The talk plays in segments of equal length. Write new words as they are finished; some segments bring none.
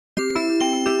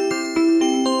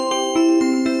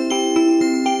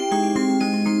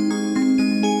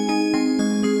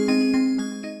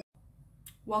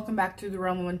Welcome back to the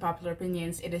Realm of Unpopular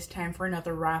Opinions. It is time for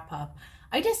another wrap up.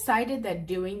 I decided that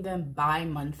doing them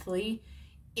bi-monthly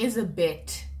is a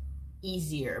bit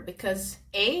easier because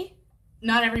A,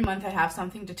 not every month I have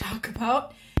something to talk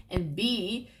about, and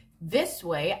B, this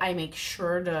way I make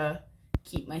sure to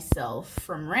keep myself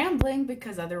from rambling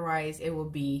because otherwise it will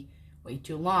be way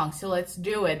too long. So let's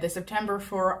do it. The September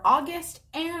for August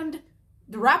and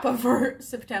the wrap up for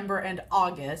September and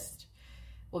August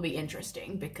will be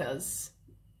interesting because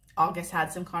August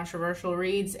had some controversial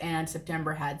reads and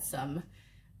September had some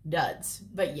duds.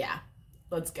 But yeah,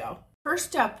 let's go.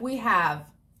 First up, we have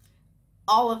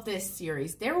all of this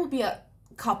series. There will be a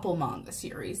couple manga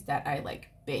series that I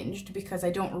binged because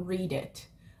I don't read it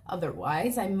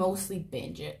otherwise. I mostly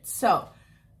binge it. So,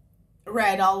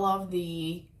 read all of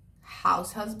the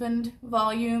House Husband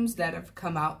volumes that have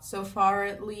come out so far,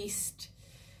 at least.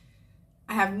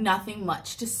 I have nothing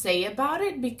much to say about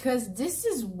it because this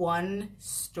is one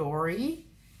story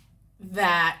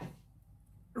that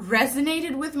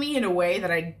resonated with me in a way that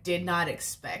I did not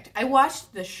expect. I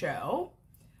watched the show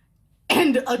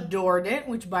and adored it,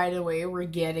 which, by the way, we're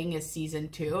getting a season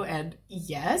 2, and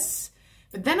yes.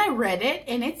 But then I read it,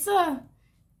 and it's a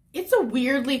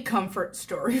weirdly comfort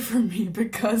story for me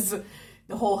because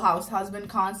the whole house husband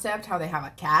concept, how they have a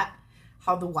cat,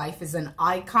 how the wife is an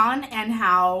icon, and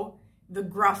how the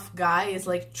gruff guy is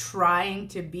trying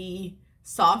to be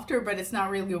softer, but it's not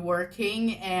really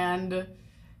working, and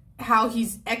how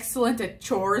he's excellent at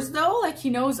chores though. He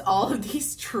knows all of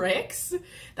these tricks.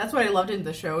 That's what I loved in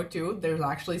the show too. There's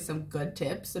actually some good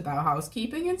tips about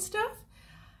housekeeping and stuff.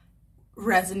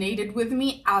 Resonated with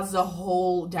me as a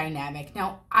whole dynamic.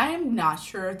 Now, I'm not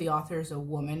sure if the author is a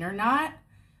woman or not,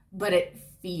 but it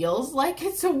feels like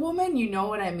it's a woman, you know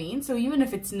what I mean? So even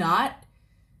if it's not,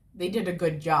 they did a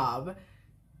good job.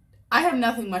 I have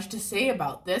nothing much to say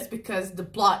about this because the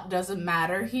plot doesn't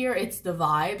matter here. It's the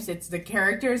vibes, it's the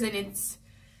characters, and it's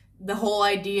the whole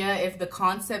idea. If the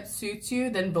concept suits you,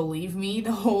 then believe me,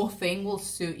 the whole thing will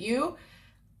suit you.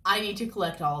 I need to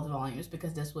collect all of the volumes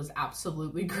because this was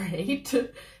absolutely great,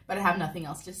 but I have nothing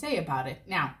else to say about it.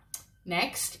 Now,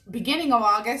 next, beginning of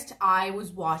August, I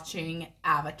was watching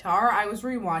Avatar. I was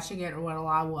rewatching it while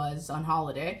I was on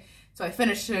holiday. So I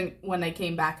finished it when I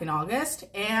came back in August,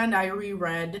 and I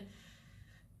reread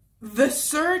The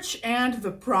Search and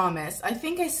The Promise. I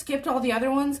think I skipped all the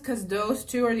other ones because those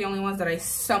two are the only ones that I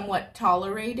somewhat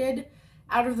tolerated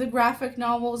out of the graphic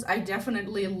novels. I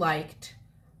definitely liked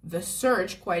The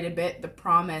Search quite a bit. The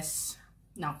Promise,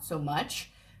 not so much,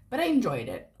 but I enjoyed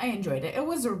it. It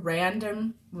was a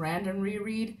random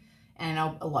reread, and I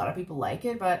know a lot of people like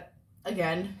it, but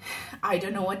again, I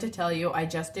don't know what to tell you. I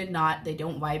just did not. They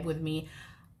don't vibe with me.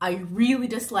 I really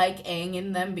dislike Aang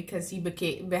in them because he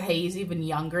behaves even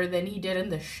younger than he did in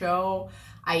the show.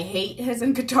 I hate his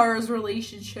and Katara's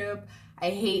relationship. I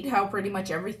hate how pretty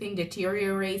much everything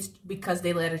deteriorates because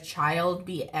they let a child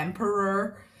be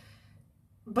emperor.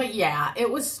 But yeah,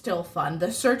 it was still fun.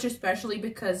 The Search especially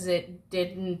because it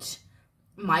didn't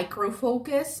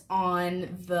micro-focus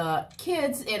on the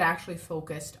kids. It actually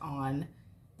focused on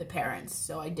the parents,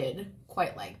 so I did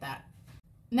quite like that.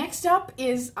 Next up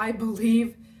is, I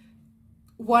believe,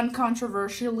 one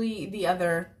controversially, the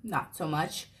other not so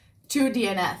much, 2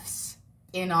 DNFs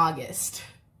in August.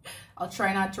 I'll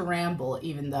try not to ramble,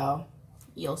 even though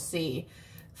you'll see.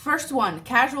 First one,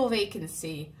 Casual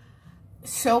Vacancy.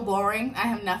 So boring. I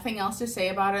have nothing else to say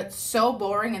about it. So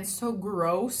boring and so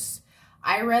gross.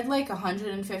 I read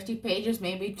 150 pages,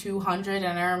 maybe 200,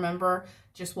 and I remember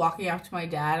just walking up to my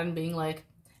dad and being like,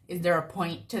 is there a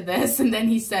point to this? And then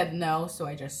he said no, so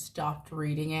I just stopped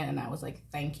reading it, and I was like,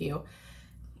 thank you.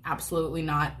 Absolutely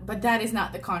not. But that is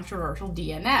not the controversial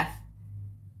DNF.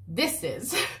 This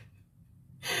is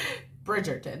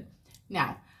Bridgerton.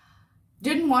 Now,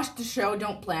 didn't watch the show,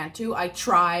 don't plan to. I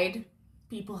tried.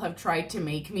 People have tried to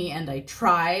make me, and I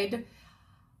tried.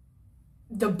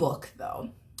 The book,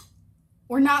 though.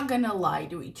 We're not gonna lie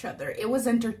to each other. It was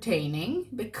entertaining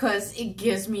because it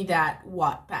gives me that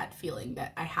Wattpad feeling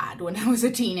that I had when I was a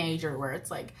teenager, where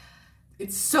it's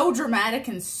it's so dramatic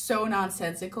and so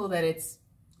nonsensical that it's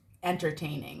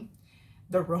entertaining.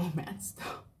 The romance,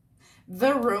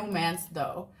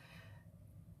 though.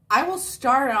 I will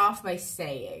start off by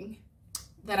saying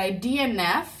that I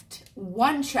DNF'd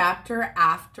one chapter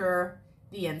after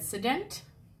the incident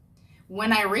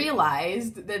when I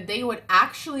realized that they would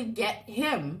actually get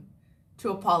him to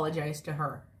apologize to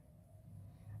her.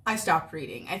 I stopped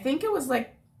reading. I think it was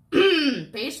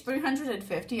page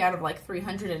 350 out of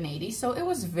 380, so it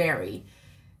was very,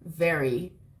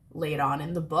 very late on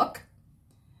in the book.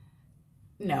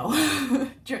 no,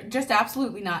 just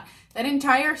absolutely not. That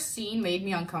entire scene made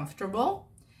me uncomfortable.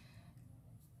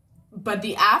 But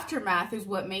the aftermath is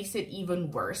what makes it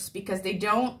even worse, because they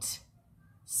don't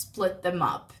split them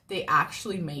up. They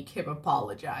actually make him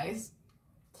apologize.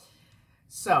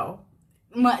 So,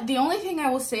 the only thing I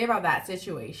will say about that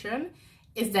situation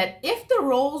is that if the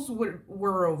roles were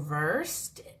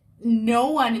reversed,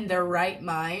 no one in their right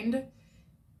mind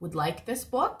would like this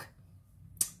book.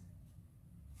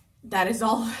 That is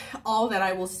all that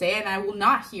I will say, and I will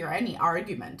not hear any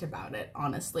argument about it,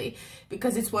 honestly,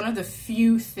 because it's one of the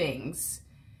few things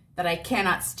that I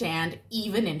cannot stand,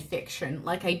 even in fiction.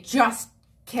 Like, I just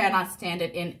cannot stand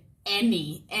it in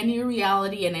any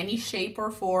reality, in any shape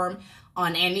or form,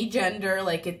 on any gender.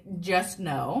 Like, just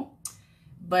no.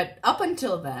 But up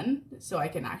until then, so I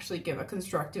can actually give a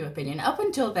constructive opinion, up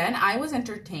until then, I was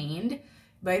entertained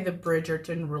by the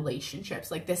Bridgerton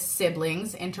relationships, like the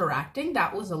siblings interacting.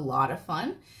 That was a lot of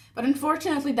fun. But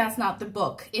unfortunately, that's not the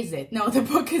book, is it? No, the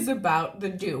book is about the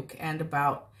Duke and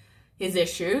about his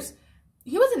issues.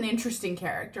 He was an interesting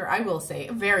character, I will say.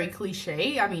 Very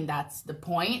cliche. I mean, that's the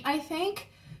point, I think.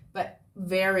 But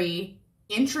very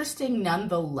interesting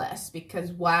nonetheless,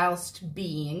 because whilst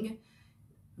being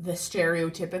the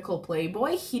stereotypical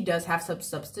playboy, he does have some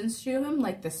substance to him,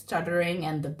 like the stuttering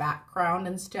and the background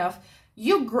and stuff.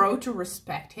 You grow to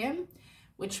respect him,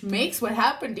 which makes what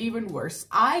happened even worse.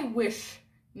 I wish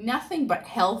nothing but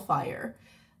hellfire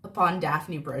upon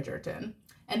Daphne Bridgerton.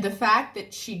 And the fact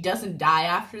that she doesn't die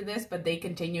after this, but they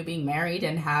continue being married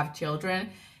and have children,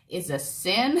 is a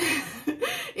sin.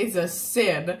 Is a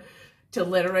sin to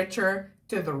literature,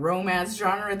 to the romance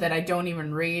genre that I don't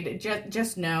even read.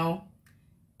 Just know,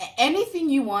 anything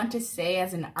you want to say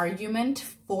as an argument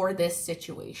for this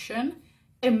situation,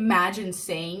 imagine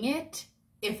saying it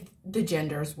if the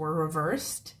genders were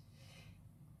reversed.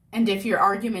 And if your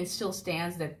argument still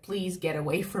stands that please get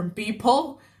away from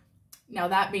people. Now,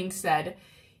 that being said,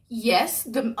 yes,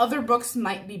 the other books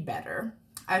might be better.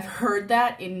 I've heard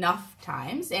that enough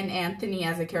times, and Anthony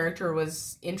as a character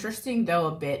was interesting, though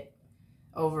a bit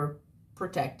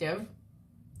overprotective.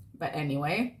 But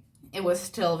anyway, it was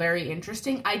still very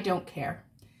interesting. I don't care.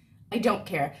 I don't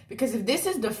care. Because if this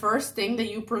is the first thing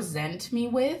that you present me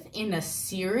with in a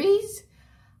series,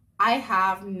 I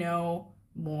have no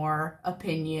more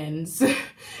opinions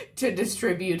to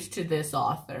distribute to this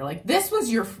author. Like, this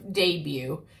was your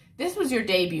debut. This was your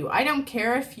debut. I don't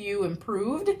care if you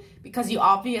improved, because you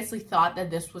obviously thought that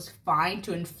this was fine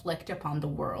to inflict upon the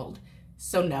world.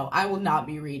 So no, I will not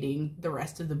be reading the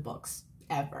rest of the books,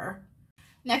 ever.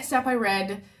 Next up, I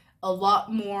read a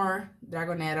lot more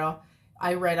Dragonero.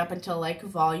 I read up until like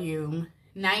volume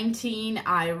 19.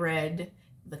 I read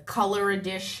the color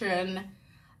edition.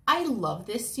 I love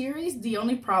this series. The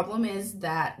only problem is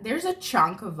that there's a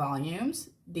chunk of volumes,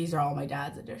 these are all my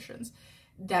dad's editions,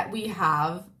 that we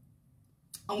have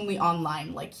only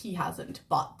online, like he hasn't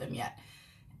bought them yet.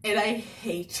 And I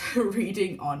hate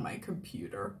reading on my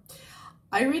computer.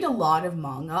 I read a lot of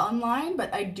manga online,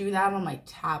 but I do that on my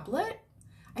tablet.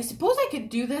 I suppose I could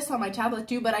do this on my tablet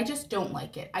too, but I just don't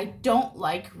like it. I don't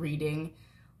like reading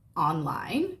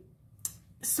online.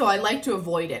 So I like to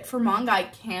avoid it. For manga, I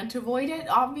can't avoid it,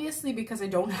 obviously, because I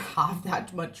don't have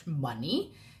that much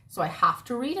money. So I have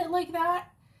to read it like that.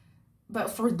 But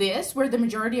for this, where the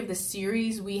majority of the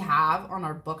series we have on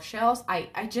our bookshelves,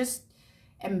 I just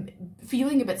am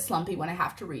feeling a bit slumpy when I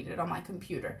have to read it on my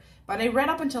computer. But I read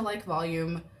up until like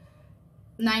volume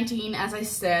 19. As I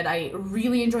said, I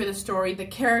really enjoy the story. The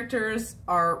characters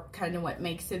are kind of what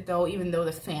makes it, though, even though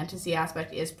the fantasy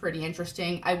aspect is pretty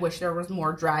interesting. I wish there was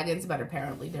more dragons, but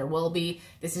apparently there will be.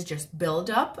 This is just build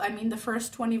up. I mean, the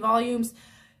first 20 volumes.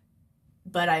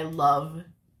 But I love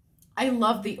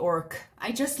the orc.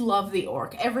 I just love the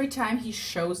orc. Every time he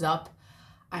shows up,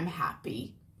 I'm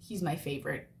happy. He's my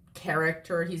favorite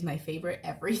character. He's my favorite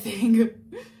everything.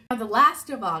 Now, the last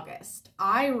of August,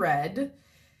 I read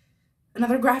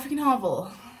another graphic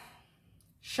novel.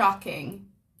 Shocking.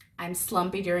 I'm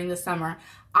slumpy during the summer.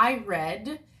 I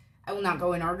will not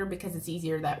go in order because it's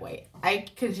easier that way. I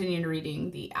continued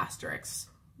reading the Asterix.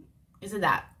 Is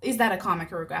that a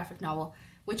comic or a graphic novel?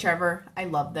 Whichever. I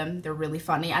love them. They're really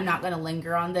funny. I'm not going to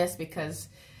linger on this because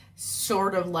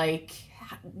sort of like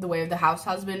The Way of the House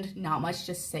Husband, not much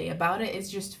to say about it. It's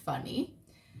just funny.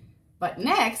 But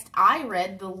next, I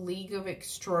read The League of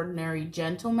Extraordinary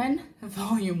Gentlemen,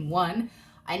 Volume 1.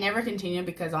 I never continued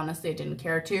because, honestly, I didn't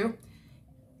care to.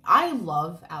 I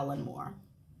love Alan Moore.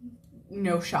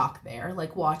 No shock there.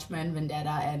 Like Watchmen, Vendetta,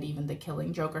 and even The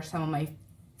Killing Joke are some of my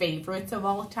favorites of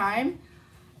all time.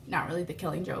 Not really The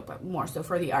Killing Joke, but more so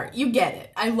for the art. You get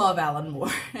it. I love Alan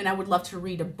Moore, and I would love to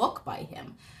read a book by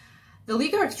him. The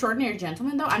League of Extraordinary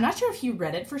Gentlemen, though, I'm not sure if he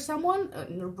read it for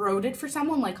someone, wrote it for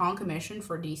someone, like on commission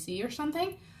for DC or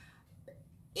something.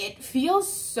 It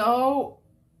feels so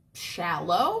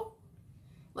shallow.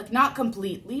 Like, not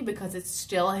completely, because it's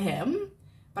still him.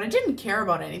 But I didn't care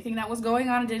about anything that was going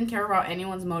on. I didn't care about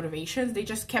anyone's motivations. They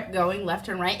just kept going left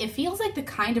and right. It feels like the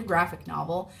kind of graphic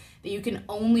novel that you can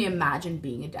only imagine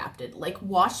being adapted. Like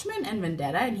Watchmen and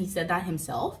Vendetta, and he said that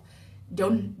himself,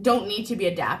 don't need to be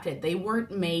adapted. They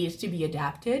weren't made to be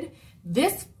adapted.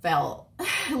 This felt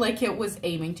like it was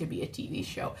aiming to be a TV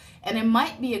show. And it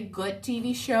might be a good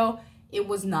TV show. It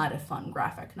was not a fun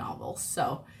graphic novel.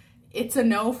 So it's a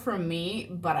no from me,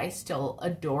 but I still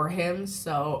adore him.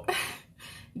 So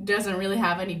doesn't really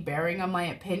have any bearing on my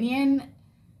opinion.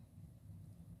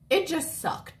 It just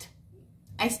sucked.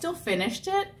 I still finished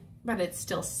it, but it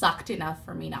still sucked enough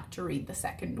for me not to read the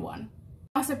second one.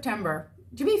 Now September.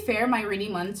 To be fair, my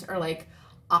reading months are like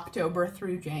October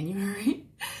through January,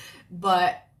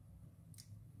 but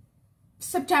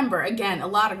September, again, a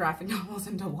lot of graphic novels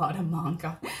and a lot of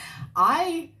manga.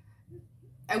 I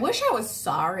wish I was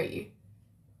sorry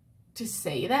to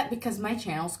say that because my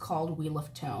channel's called Wheel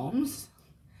of Tomes.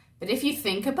 But if you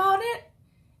think about it,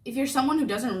 if you're someone who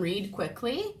doesn't read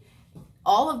quickly,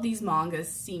 all of these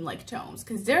mangas seem like tomes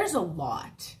because there's a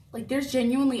lot. Like, there's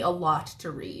genuinely a lot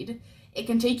to read. It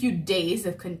can take you days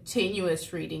of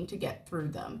continuous reading to get through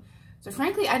them. So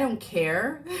frankly, I don't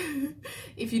care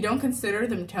if you don't consider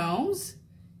them tomes,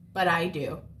 but I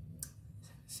do.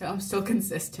 So I'm still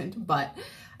consistent, but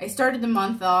I started the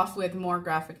month off with more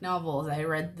graphic novels. I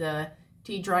read the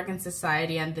Tea Dragon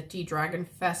Society and the Tea Dragon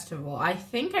Festival. I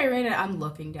think I rated, I'm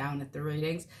looking down at the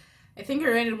ratings. I think I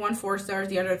rated one 4 stars,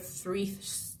 the other 3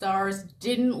 stars.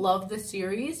 Didn't love the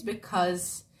series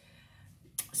because,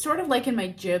 sort of like in my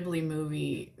Ghibli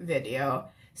movie video,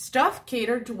 stuff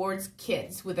catered towards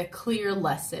kids with a clear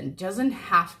lesson doesn't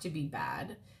have to be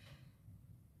bad.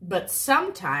 But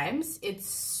sometimes it's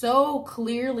so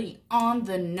clearly on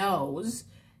the nose,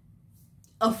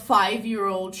 a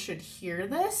 5-year-old should hear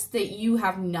this, that you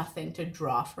have nothing to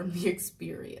draw from the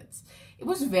experience. It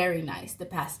was very nice. The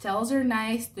pastels are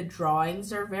nice. The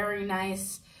drawings are very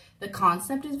nice. The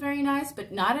concept is very nice,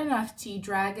 but not enough tea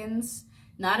dragons.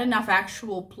 Not enough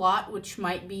actual plot, which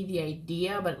might be the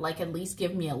idea, but like at least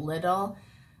give me a little.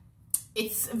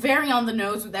 It's very on the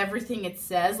nose with everything it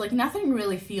says. Like, nothing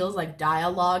really feels like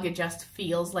dialogue. It just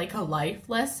feels like a life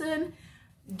lesson.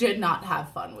 Did not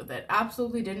have fun with it.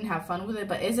 Absolutely didn't have fun with it.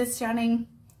 But is it stunning?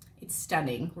 It's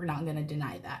stunning. We're not going to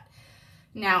deny that.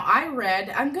 Now, I'm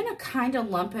going to kind of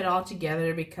lump it all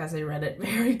together because I read it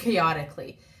very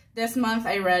chaotically. This month,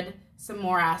 I read some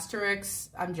more Asterix.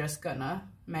 I'm just going to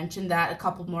mention that. A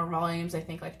couple more volumes. I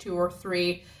think like 2 or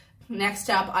 3. Next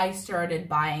up, I started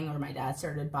buying, or my dad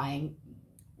started buying.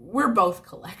 We're both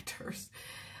collectors.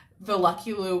 The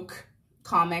Lucky Luke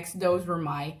comics. Those were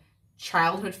my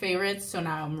childhood favorites, so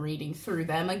now I'm reading through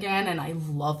them again, and I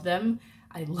love them.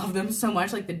 I love them so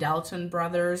much. Like, the Dalton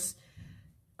brothers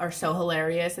are so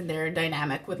hilarious, and their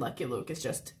dynamic with Lucky Luke is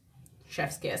just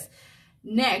chef's kiss.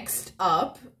 Next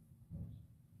up,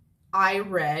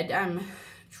 I'm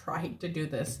trying to do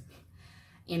this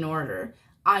in order.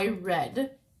 I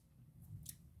read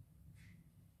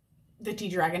the Tea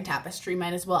Dragon Tapestry.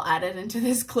 Might as well add it into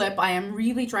this clip. I am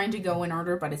really trying to go in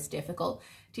order, but it's difficult.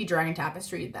 Tea Dragon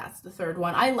Tapestry, that's the third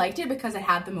one. I liked it because it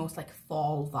had the most like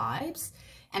fall vibes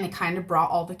and it kind of brought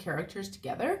all the characters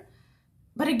together.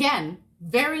 But again,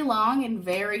 very long and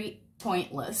very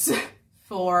pointless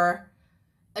for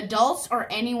adults or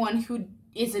anyone who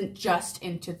isn't just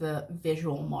into the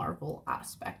visual marvel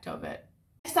aspect of it.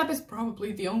 Next up is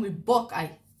probably the only book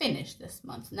I finished this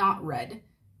month, not read,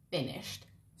 finished.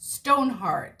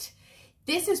 Stoneheart.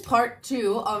 This is part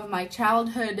 2 of my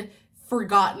childhood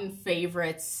forgotten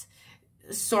favorites,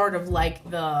 sort of like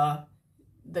the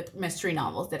mystery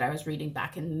novels that I was reading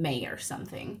back in May or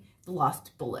something, The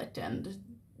Lost Bullet and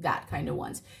that kind of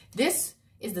ones. This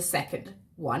is the second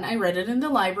one. I read it in the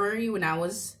library when I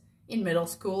was in middle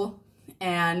school,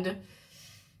 and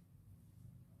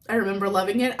I remember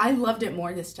loving it. I loved it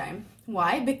more this time.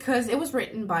 Why? Because it was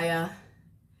written by a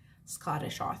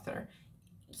Scottish author.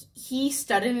 He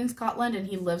studied in Scotland and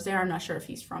he lives there. I'm not sure if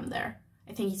he's from there.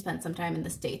 I think he spent some time in the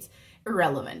States.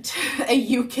 Irrelevant.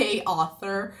 A UK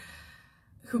author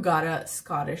who got a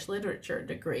Scottish literature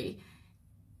degree.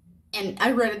 And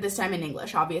I read it this time in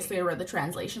English. Obviously, I read the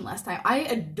translation last time. I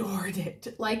adored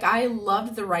it. Like, I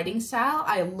loved the writing style.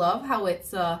 I love how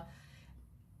it's a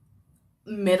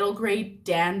middle grade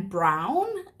Dan Brown.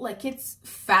 Like, it's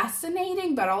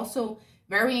fascinating, but also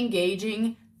very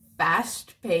engaging,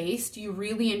 fast-paced. You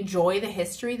really enjoy the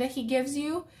history that he gives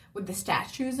you with the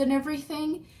statues and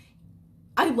everything.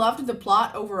 I loved the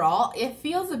plot overall. It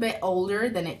feels a bit older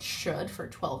than it should for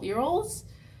 12-year-olds,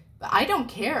 but I don't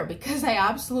care because I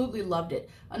absolutely loved it.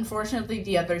 Unfortunately,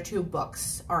 the other 2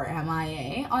 books are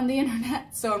MIA on the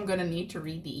internet, so I'm gonna need to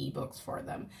read the ebooks for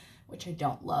them, which I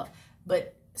don't love.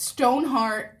 But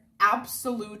Stoneheart,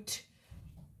 absolute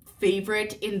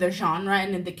favorite in the genre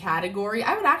and in the category.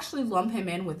 I would actually lump him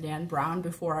in with Dan Brown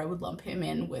before I would lump him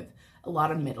in with a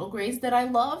lot of middle grades that I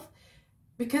love.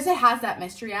 Because it has that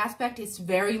mystery aspect, it's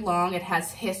very long, it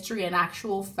has history and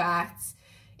actual facts,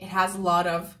 it has a lot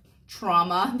of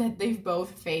trauma that they've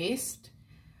both faced.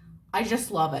 I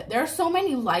just love it. There are so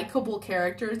many likable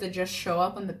characters that just show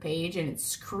up on the page and it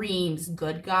screams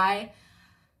good guy.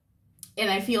 And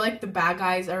I feel like the bad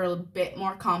guys are a bit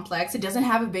more complex. It doesn't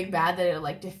have a big bad that it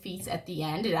like defeats at the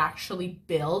end. It actually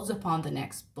builds upon the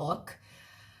next book.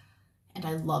 And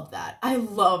I love that. I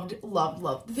loved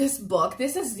this book.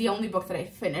 This is the only book that I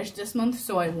finished this month,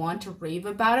 so I want to rave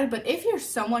about it. But if you're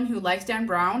someone who likes Dan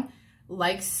Brown,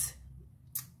 likes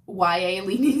YA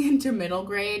leaning into middle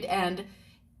grade, and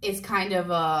is kind of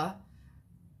a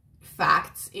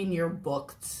facts in your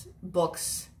books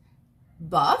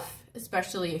buff,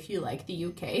 especially if you like the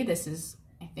UK, this is,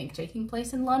 I think, taking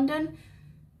place in London,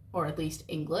 or at least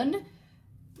England,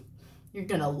 you're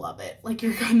gonna love it. Like,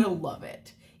 you're gonna love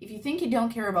it. If you think you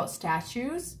don't care about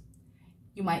statues,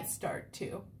 you might start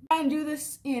to. I try and do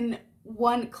this in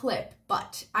one clip,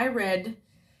 but I read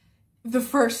the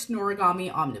first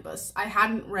Noragami omnibus. I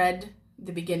hadn't read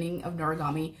the beginning of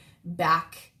Noragami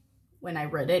back when I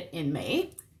read it in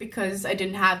May because I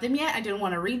didn't have them yet. I didn't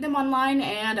want to read them online,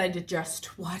 and I did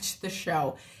just watch the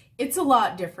show. It's a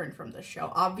lot different from the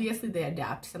show. Obviously, they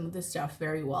adapt some of the stuff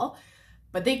very well,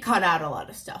 but they cut out a lot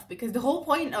of stuff because the whole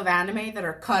point of anime that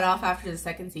are cut off after the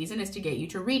second season is to get you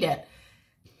to read it.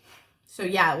 So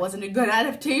yeah, it wasn't a good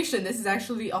adaptation. This is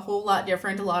actually a whole lot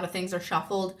different. A lot of things are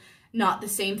shuffled. Not the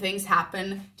same things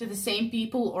happen to the same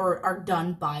people or are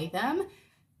done by them.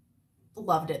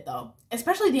 Loved it though.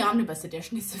 Especially the omnibus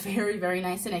edition. It's very, very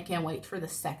nice, and I can't wait for the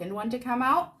second one to come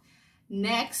out.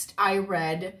 Next, I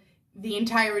read the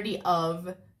entirety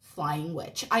of Flying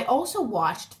Witch. I also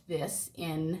watched this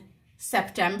in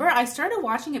September. I started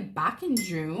watching it back in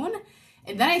June,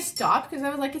 and then I stopped because I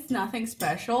was like, it's nothing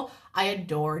special. I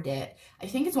adored it. I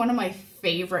think it's one of my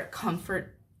favorite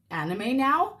comfort anime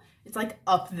now. It's like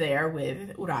up there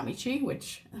with Uramichi,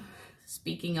 which,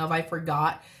 speaking of, I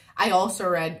forgot. I also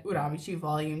read Uramichi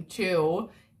Volume 2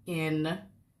 in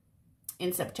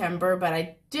September, but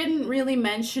I didn't really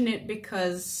mention it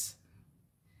because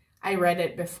I read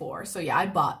it before. So yeah, I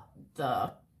bought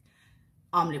the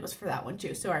omnibus for that one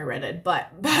too, so I read it.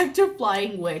 But back to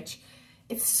Flying Witch,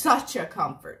 it's such a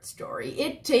comfort story.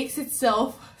 It takes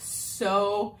itself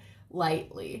so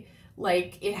lightly.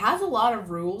 Like, it has a lot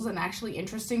of rules and actually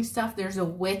interesting stuff. There's a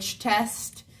witch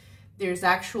test, there's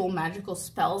actual magical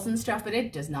spells and stuff, but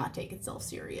it does not take itself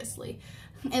seriously.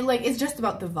 And like, it's just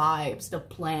about the vibes, the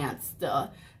plants,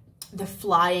 the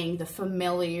flying, the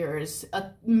familiars,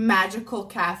 a magical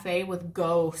cafe with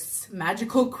ghosts,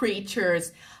 magical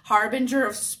creatures, harbinger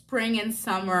of spring and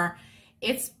summer.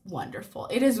 It's wonderful.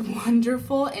 It is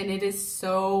wonderful, and it is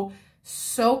so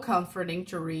comforting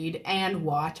to read and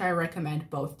watch. I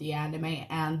recommend both the anime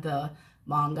and the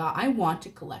manga. I want to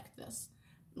collect this.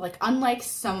 Like, unlike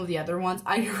some of the other ones,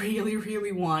 I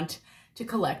really want to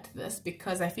collect this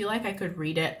because I feel like I could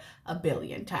read it a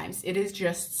billion times. It is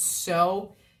just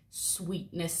so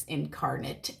sweetness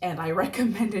incarnate, and I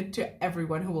recommend it to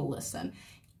everyone who will listen.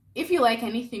 If you like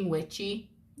anything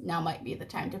witchy, now might be the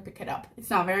time to pick it up. It's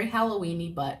not very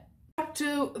Halloween-y, but up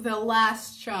to the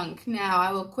last chunk. Now,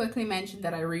 I will quickly mention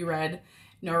that I reread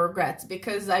No Regrets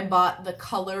because I bought the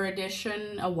color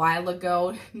edition a while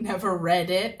ago, never read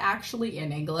it actually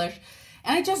in English,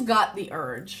 and I just got the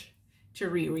urge to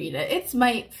reread it. It's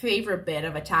my favorite bit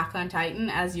of Attack on Titan,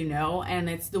 as you know, and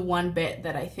it's the one bit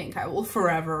that I think I will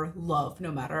forever love,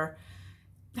 no matter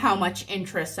how much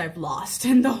interest I've lost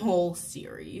in the whole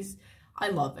series. I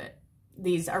love it.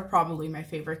 These are probably my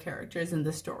favorite characters in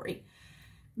the story.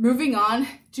 Moving on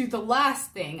to the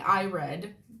last thing I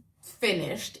read,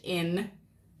 finished in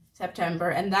September,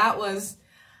 and that was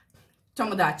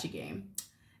Tomodachi Game.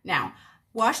 Now,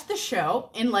 watched the show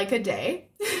in like a day,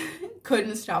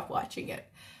 couldn't stop watching it.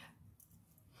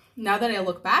 Now that I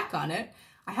look back on it,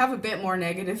 I have a bit more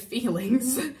negative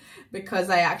feelings because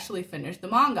I actually finished the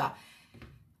manga.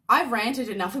 I've ranted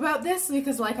enough about this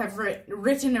because, like, I've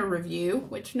written a review,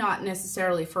 which not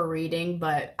necessarily for reading,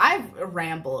 but I've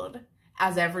rambled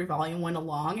as every volume went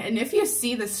along. And if you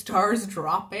see the stars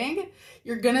dropping,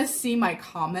 you're gonna see my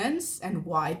comments and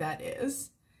why that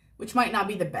is, which might not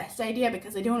be the best idea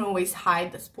because I don't always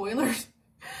hide the spoilers,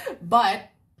 but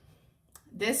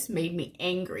this made me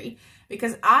angry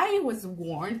because I was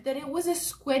warned that it was a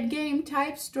Squid Game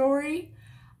type story.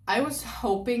 I was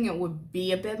hoping it would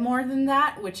be a bit more than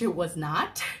that, which it was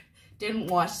not. Didn't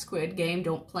watch Squid Game,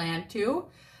 don't plan to.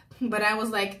 But I was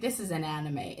like, this is an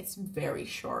anime. It's very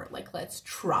short. Like, let's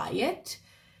try it.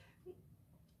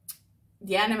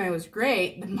 The anime was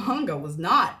great. The manga was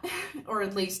not. Or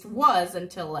at least was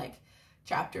until like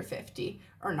chapter 50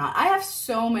 or not. I have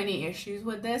so many issues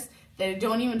with this that I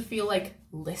don't even feel like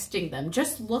listing them.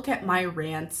 Just look at my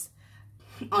rants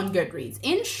on Goodreads.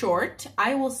 In short,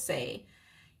 I will say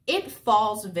it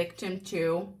falls victim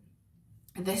to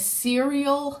the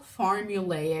serial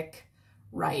formulaic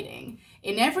writing.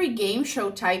 In every game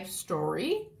show type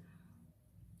story,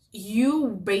 you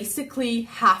basically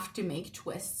have to make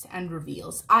twists and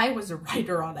reveals. I was a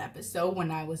writer on episode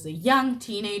when I was a young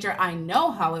teenager. I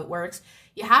know how it works.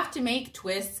 You have to make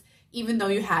twists even though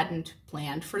you hadn't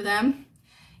planned for them.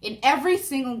 In every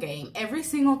single game, every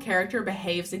single character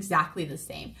behaves exactly the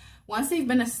same. Once they've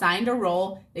been assigned a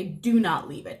role, they do not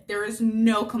leave it. There is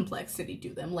no complexity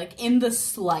to them, like in the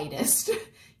slightest.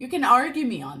 You can argue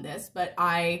me on this, but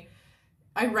I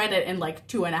read it in like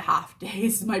 2.5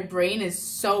 days. My brain is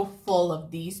so full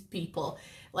of these people.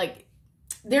 Like,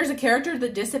 there's a character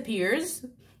that disappears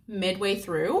midway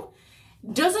through,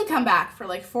 doesn't come back for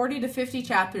like 40 to 50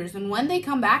 chapters, and when they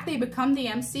come back, they become the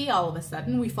MC all of a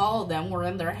sudden. We follow them, we're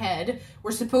in their head.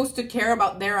 We're supposed to care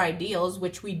about their ideals,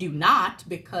 which we do not,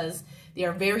 because they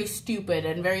are very stupid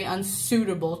and very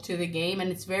unsuitable to the game,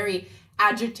 and it's very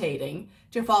agitating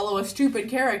to follow a stupid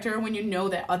character when you know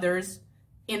that others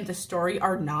in the story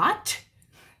are not.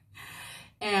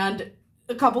 And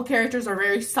a couple characters are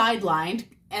very sidelined,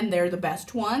 and they're the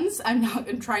best ones.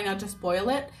 I'm trying not to spoil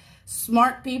it.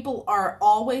 Smart people are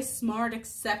always smart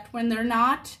except when they're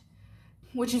not,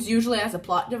 which is usually as a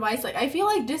plot device. Like, I feel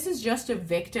like this is just a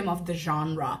victim of the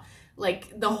genre.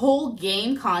 Like, the whole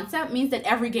game concept means that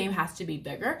every game has to be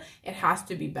bigger, it has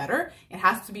to be better, it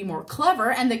has to be more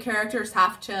clever, and the characters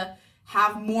have to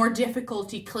have more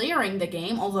difficulty clearing the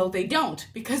game, although they don't,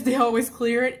 because they always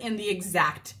clear it in the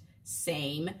exact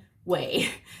same way.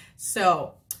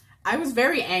 So I was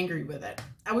very angry with it.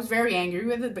 I was very angry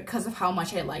with it because of how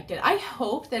much I liked it. I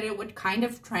hope that it would kind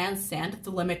of transcend the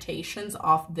limitations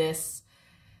of this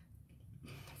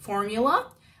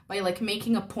formula by like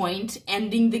making a point,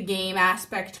 ending the game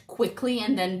aspect quickly,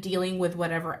 and then dealing with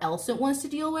whatever else it wants to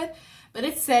deal with. But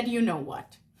it said, you know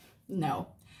what? No.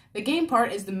 The game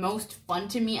part is the most fun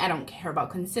to me. I don't care about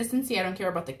consistency. I don't care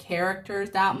about the characters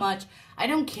that much. I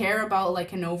don't care about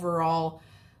like an overall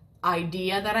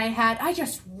idea that I had. I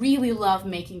just really love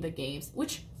making the games,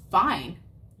 which, fine,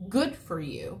 good for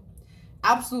you,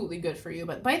 absolutely good for you.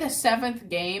 But by the 7th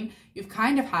game, you've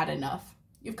kind of had enough.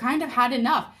 You've kind of had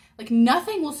enough. Like,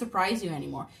 nothing will surprise you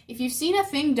anymore. If you've seen a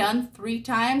thing done 3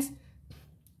 times,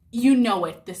 you know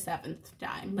it the 7th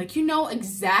time. Like, you know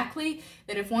exactly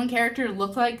that if one character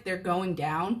looks like they're going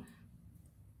down,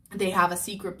 they have a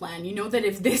secret plan. You know that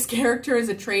if this character is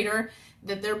a traitor,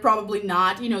 that they're probably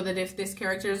not. You know that if this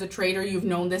character is a traitor, you've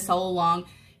known this all along.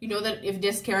 You know that if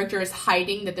this character is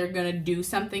hiding, that they're gonna do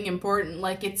something important.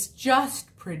 Like, it's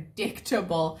just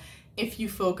predictable if you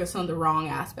focus on the wrong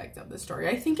aspects of the story.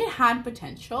 I think it had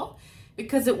potential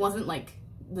because it wasn't like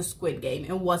the Squid Game.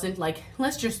 It wasn't like,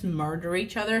 let's just murder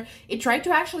each other. It tried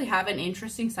to actually have an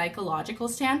interesting psychological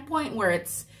standpoint where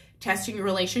it's testing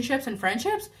relationships and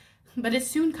friendships, but it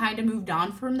soon kind of moved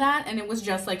on from that, and it was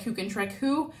just like who can trick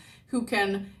who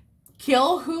can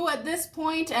kill who at this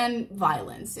point, and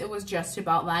violence. It was just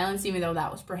about violence, even though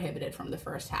that was prohibited from the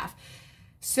first half.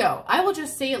 So I will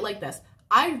just say it like this.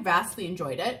 I vastly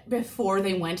enjoyed it before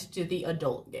they went to the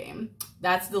adult game.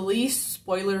 That's the least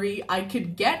spoilery I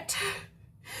could get.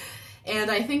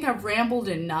 And I think I've rambled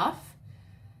enough.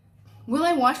 Will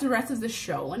I watch the rest of the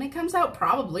show when it comes out?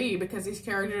 Probably, because these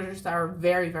characters are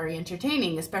very, very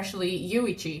entertaining, especially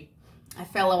Yuichi, a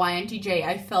fellow INTJ.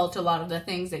 I felt a lot of the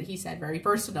things that he said very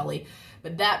personally.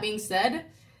 But that being said,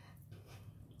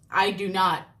 I do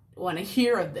not want to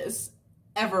hear of this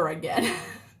ever again.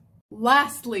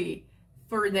 Lastly,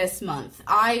 for this month,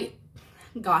 I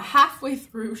got halfway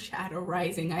through Shadow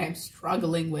Rising. I am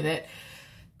struggling with it,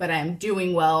 but I'm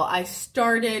doing well. I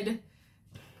started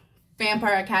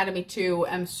Vampire Academy 2.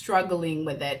 I'm struggling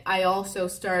with it. I also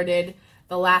started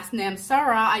The Last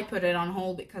Namsara. I put it on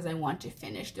hold because I want to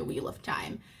finish The Wheel of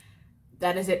Time.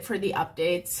 That is it for the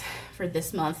updates for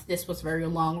this month. This was a very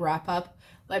long wrap up.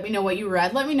 Let me know what you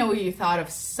read. Let me know what you thought of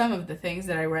some of the things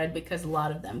that I read, because a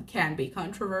lot of them can be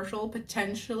controversial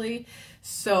potentially.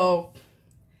 So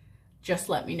just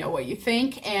let me know what you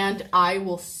think, and I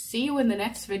will see you in the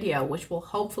next video, which will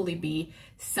hopefully be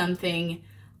something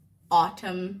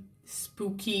autumn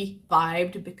spooky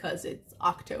vibed because it's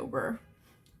October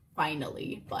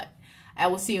finally. But I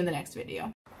will see you in the next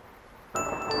video.